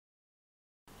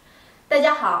大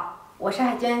家好，我是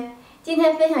海娟，今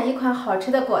天分享一款好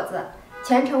吃的果子，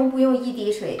全程不用一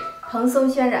滴水，蓬松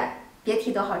暄软，别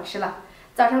提多好吃了。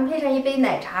早上配上一杯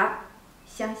奶茶，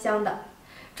香香的。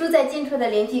住在近处的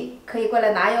邻居可以过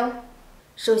来拿哟。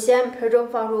首先，盆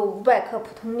中放入500克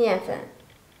普通面粉、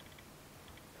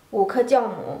5克酵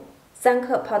母、3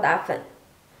克泡打粉、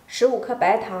15克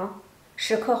白糖、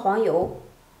10克黄油。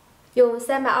用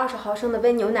320毫升的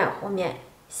温牛奶和面，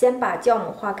先把酵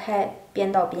母化开，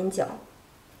煸到边角。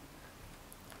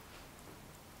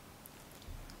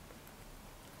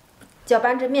搅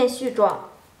拌至面絮状，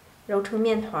揉成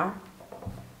面团。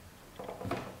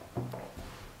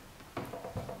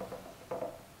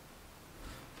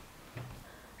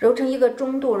揉成一个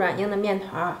中度软硬的面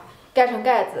团，盖上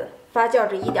盖子，发酵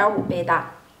至1.5倍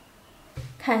大。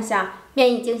看一下，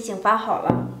面已经醒发好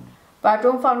了。碗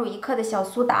中放入1克的小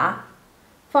苏打，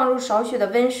放入少许的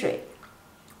温水，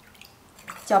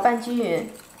搅拌均匀。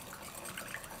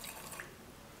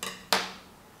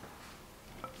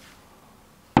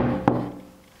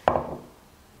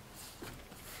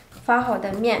发好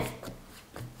的面，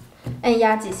按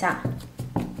压几下，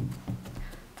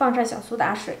放上小苏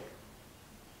打水，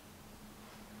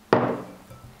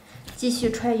继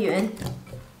续揣匀。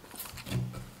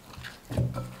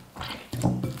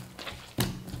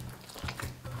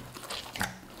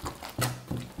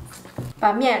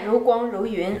把面揉光揉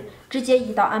匀，直接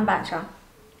移到案板上。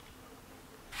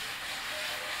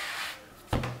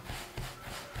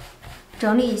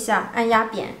整理一下，按压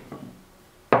扁，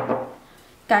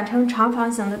擀成长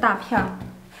方形的大片儿。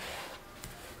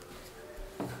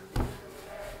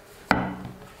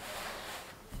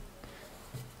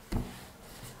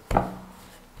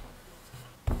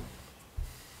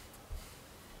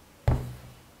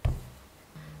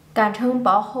擀成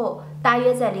薄厚大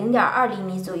约在0.2厘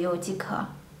米左右即可，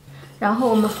然后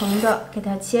我们横着给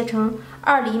它切成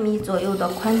2厘米左右的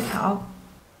宽条，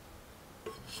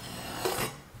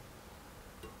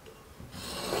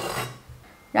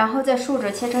然后再竖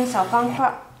着切成小方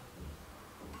块。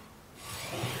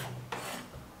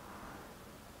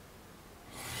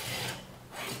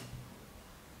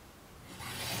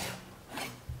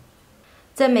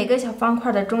在每个小方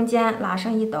块的中间拉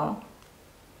上1刀。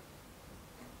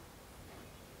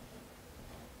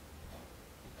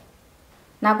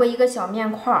拿过一个小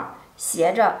面块，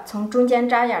斜着从中间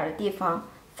扎眼的地方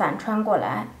反穿过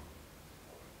来，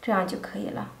这样就可以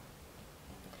了。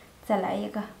再来一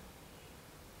个，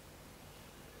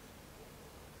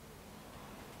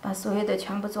把所有的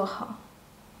全部做好。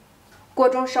锅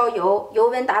中烧油，油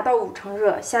温达到5成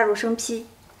热，下入生坯。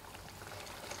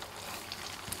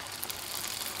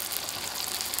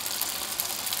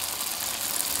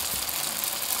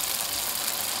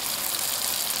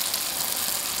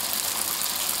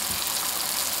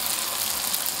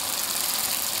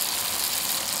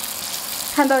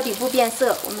看到底部变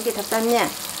色，我们给它翻面。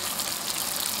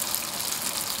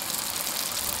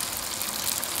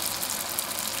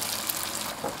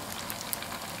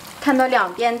看到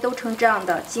两边都呈这样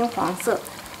的金黄色，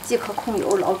即可控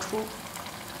油捞出。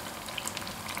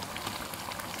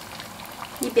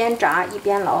一边炸一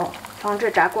边捞，防止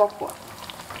炸过火。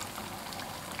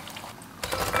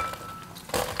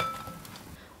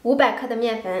500克的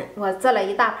面粉，我做了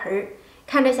一大盆儿，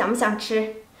看着想不想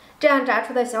吃？这样炸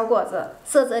出的小果子，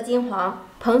色泽金黄，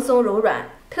蓬松柔软，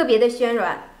特别的暄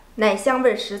软，奶香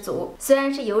味十足。虽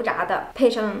然是油炸的，配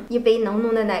上一杯浓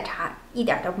浓的奶茶，一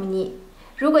点都不腻。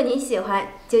如果您喜欢，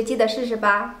就记得试试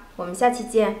吧。我们下期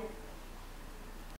见。